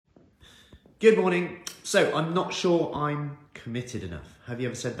Good morning. So I'm not sure I'm committed enough. Have you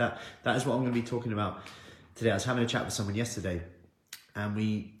ever said that? That is what I'm going to be talking about today. I was having a chat with someone yesterday and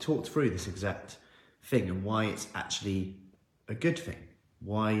we talked through this exact thing and why it's actually a good thing.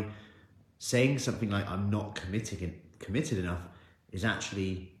 Why saying something like I'm not committed enough is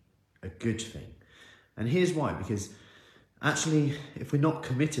actually a good thing. And here's why, because actually if we're not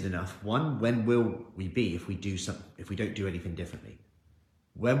committed enough, one, when will we be if we don't do anything differently?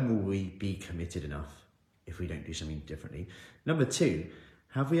 When will we be committed enough if we don't do something differently? Number two,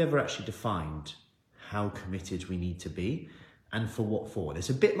 have we ever actually defined how committed we need to be and for what for? It's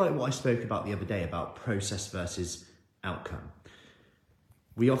a bit like what I spoke about the other day about process versus outcome.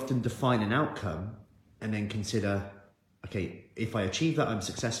 We often define an outcome and then consider, okay, if I achieve that, I'm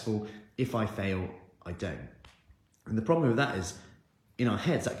successful. If I fail, I don't. And the problem with that is in our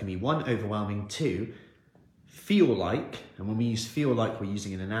heads, that can be one, overwhelming, two, feel like, and when we use feel like, we're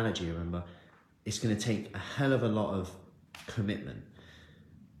using an analogy, remember, it's going to take a hell of a lot of commitment.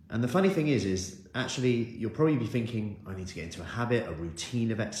 And the funny thing is actually you'll probably be thinking, I need to get into a habit, a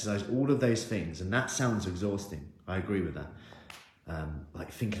routine of exercise, all of those things. And that sounds exhausting. I agree with that.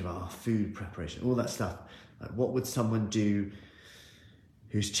 Like thinking about food preparation, all that stuff. Like what would someone do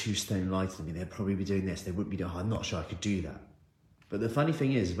who's 2 stone lighter than me? They'd probably be doing this. They wouldn't be doing, I'm not sure I could do that. But the funny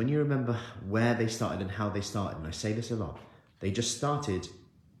thing is, when you remember where they started and how they started, and I say this a lot, they just started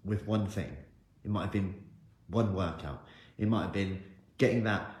with one thing. It might have been one workout. It might have been getting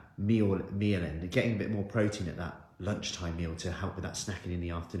that meal in, getting a bit more protein at that lunchtime meal to help with that snacking in the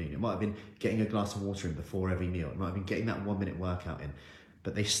afternoon. It might have been getting a glass of water in before every meal. It might have been getting that 1-minute workout in.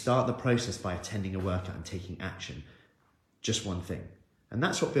 But they start the process by attending a workout and taking action. Just one thing. And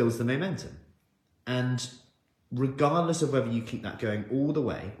that's what builds the momentum. And regardless of whether you keep that going all the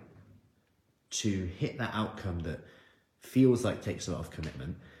way to hit that outcome that feels like takes a lot of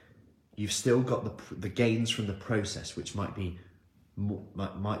commitment, you've still got the gains from the process, which might be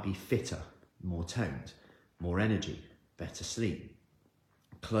fitter, more toned, more energy, better sleep,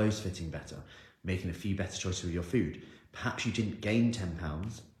 clothes fitting better, making a few better choices with your food. Perhaps you didn't gain 10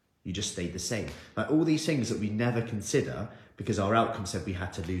 pounds, you just stayed the same. Like all these things that we never consider because our outcome said we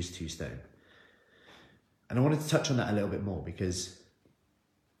had to lose 2 stone. And I wanted to touch on that a little bit more because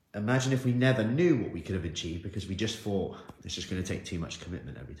imagine if we never knew what we could have achieved because we just thought it's just going to take too much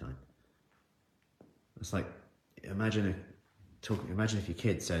commitment every time. It's like, imagine if your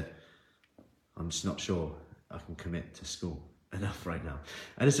kid said, I'm just not sure I can commit to school enough right now.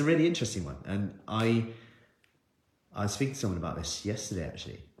 And it's a really interesting one. And I was speaking to someone about this yesterday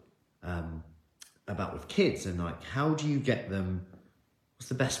actually, about with kids and like, how do you get them, what's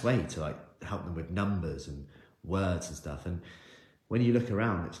the best way to like help them with numbers and words and stuff? And when you look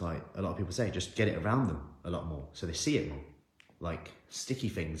around, it's like a lot of people say, just get it around them a lot more so they see it more. Like sticky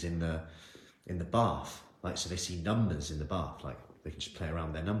things in the bath, like so they see numbers in the bath, like they can just play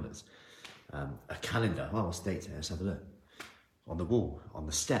around their numbers. A calendar, well, what's the date today? Let's have a look. On the wall, on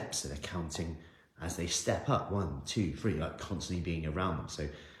the steps, so they're counting as they step up, 1, 2, 3, like constantly being around them. So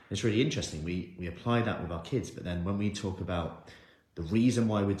it's really interesting. We apply that with our kids, but then when we talk about the reason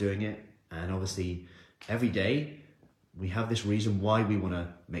why we're doing it, and obviously every day we have this reason why we want to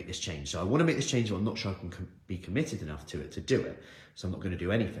make this change. So I want to make this change, but I'm not sure I can be committed enough to it to do it. So I'm not going to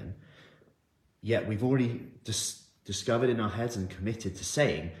do anything. Yet we've already discovered in our heads and committed to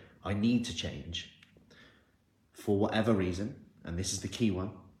saying, I need to change for whatever reason. And this is the key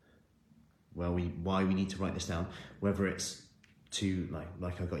one, why we need to write this down, whether it's to,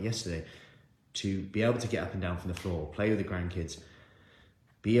 like I got yesterday, to be able to get up and down from the floor, play with the grandkids,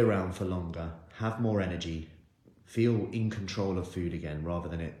 be around for longer, have more energy, feel in control of food again rather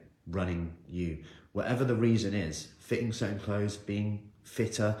than it running you. Whatever the reason is, fitting certain clothes, being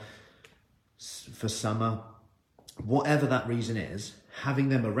fitter for summer, whatever that reason is, having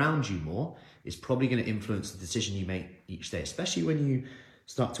them around you more is probably going to influence the decision you make each day, especially when you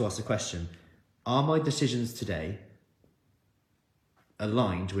start to ask the question, are my decisions today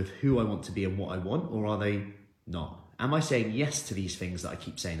aligned with who I want to be and what I want, or are they not? Am I saying yes to these things that I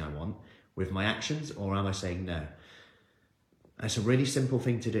keep saying I want with my actions, or am I saying no? And it's a really simple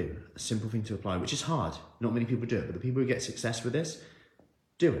thing to do, a simple thing to apply, which is hard. Not many people do it, but the people who get success with this,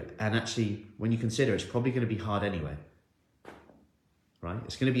 do it. And actually, when you consider it's probably going to be hard anyway, right?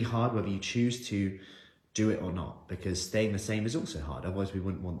 It's going to be hard whether you choose to do it or not, because staying the same is also hard. Otherwise, we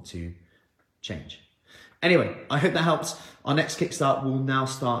wouldn't want to change. Anyway, I hope that helps. Our next Kickstart will now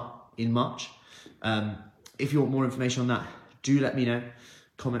start in March. If you want more information on that, do let me know.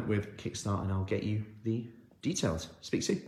 Comment with Kickstart and I'll get you the details. Speak soon.